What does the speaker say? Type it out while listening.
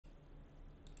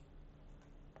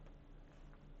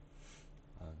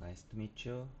Nice to meet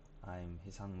you. I'm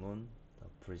Heesang Moon, the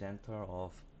presenter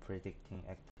of predicting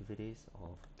activities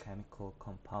of chemical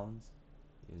compounds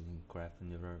using graph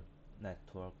neural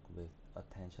network with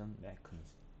attention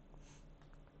mechanism.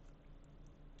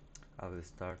 I will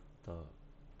start the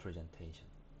presentation.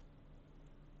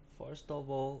 First of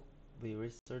all, we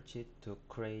researched to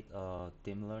create a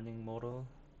deep learning model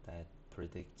that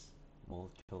predicts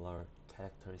molecular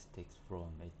characteristics from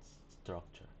its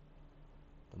structure.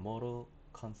 The model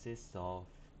consists of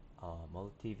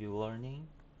multi-view learning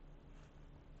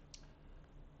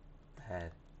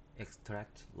that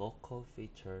extracts local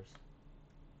features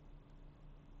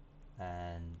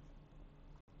and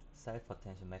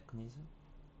self-attention mechanism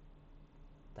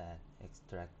that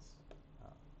extracts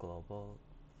global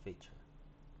feature.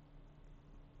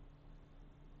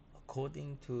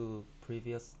 According to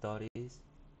previous studies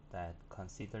that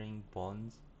considering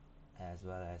bonds as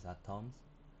well as atoms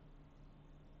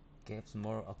gives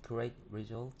more accurate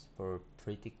results for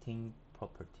predicting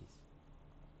properties.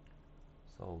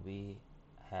 So we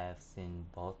have seen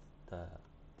both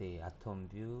the atom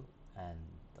view and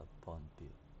the bond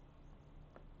view.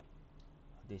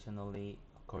 Additionally,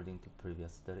 according to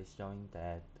previous studies showing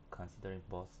that considering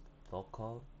both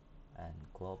local and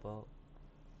global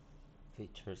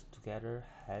features together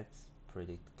helps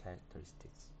predict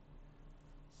characteristics.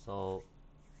 So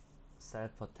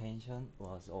self-attention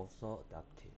was also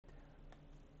adopted.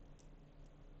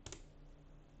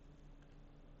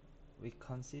 We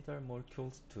consider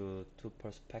molecules to two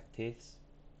perspectives,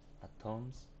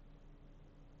 atoms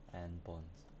and bonds.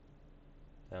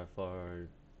 Therefore,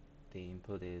 the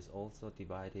input is also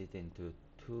divided into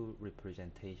two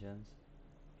representations.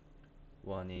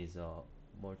 One is a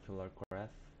molecular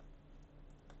graph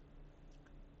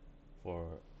for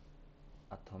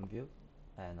atom view,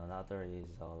 and another is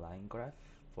a line graph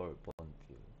for bond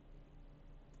view.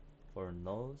 For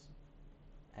nose,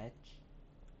 edge,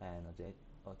 and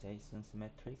adjacency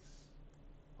matrix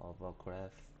of a graph,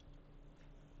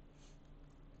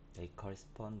 they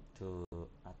correspond to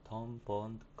atom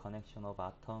bond connection of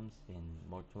atoms in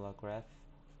molecular graph,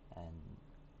 and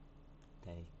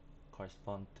they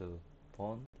correspond to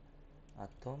bond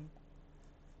atom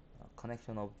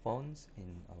connection of bonds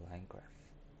in a line graph.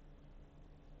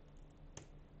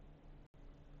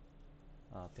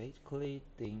 Basically,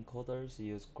 the encoders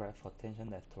use graph attention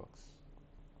networks.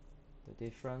 The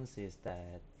difference is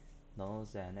that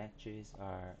nodes and edges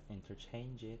are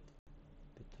interchanged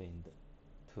between the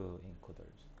two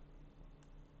encoders.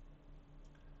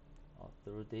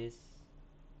 Through this,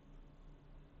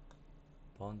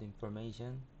 bond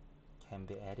information can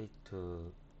be added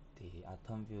to the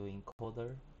atom view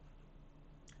encoder,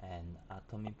 and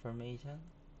atom information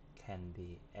can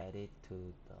be added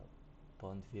to the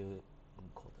bond view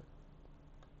encoder.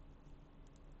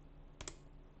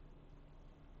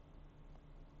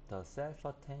 The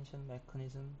self-attention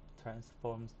mechanism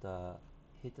transforms the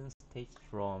hidden states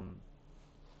from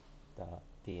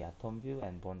the atom view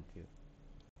and bond view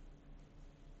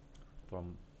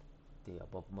from the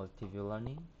above multi-view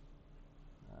learning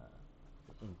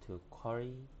into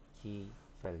query key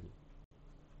value,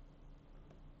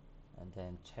 and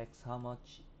then checks how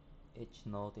much each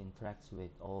node interacts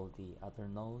with all the other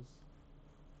nodes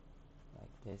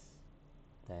like this.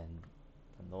 Then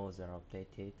the nodes are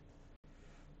updated.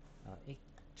 It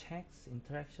checks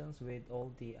interactions with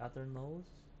all the other nodes,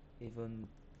 even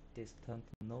distant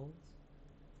nodes.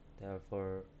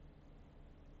 Therefore,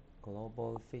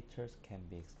 global features can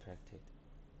be extracted.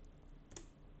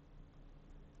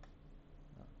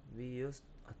 We used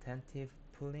attentive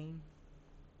pooling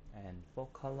and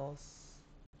focal loss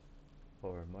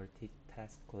for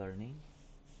multitask learning.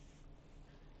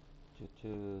 Due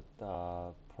to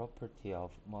the property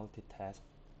of multitask,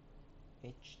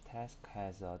 each task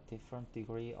has a different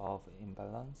degree of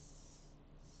imbalance,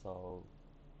 so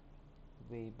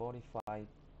we modified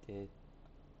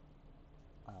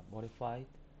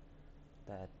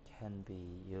that can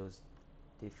be used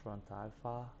different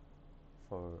alpha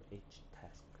for each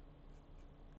task.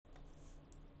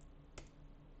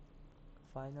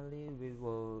 Finally, we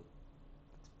will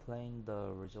explain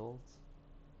the results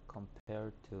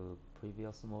compared to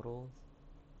previous models.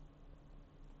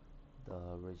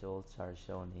 The results are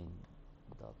shown in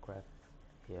the graph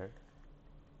here.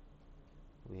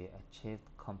 We achieved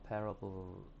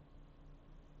comparable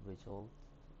results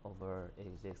over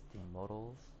existing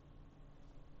models,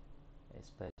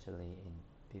 especially in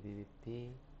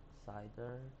BBBP,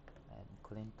 CIDR, and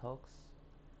CleanTalk.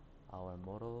 Our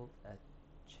model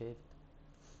achieved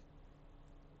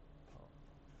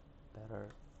better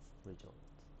results.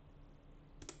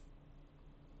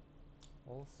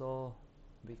 Also,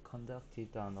 We conducted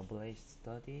an ablation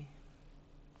study.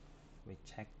 We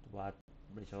checked what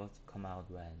results come out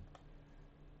when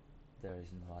there is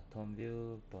no atom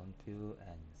view, bond view,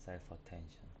 and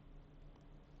self-attention.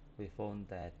 We found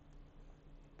that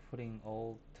putting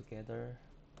all together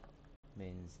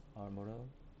means our model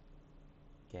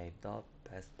gave the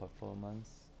best performance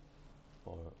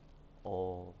for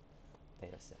all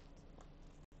datasets.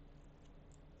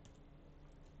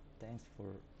 Thanks for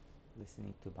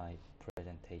listening to my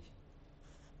presentation.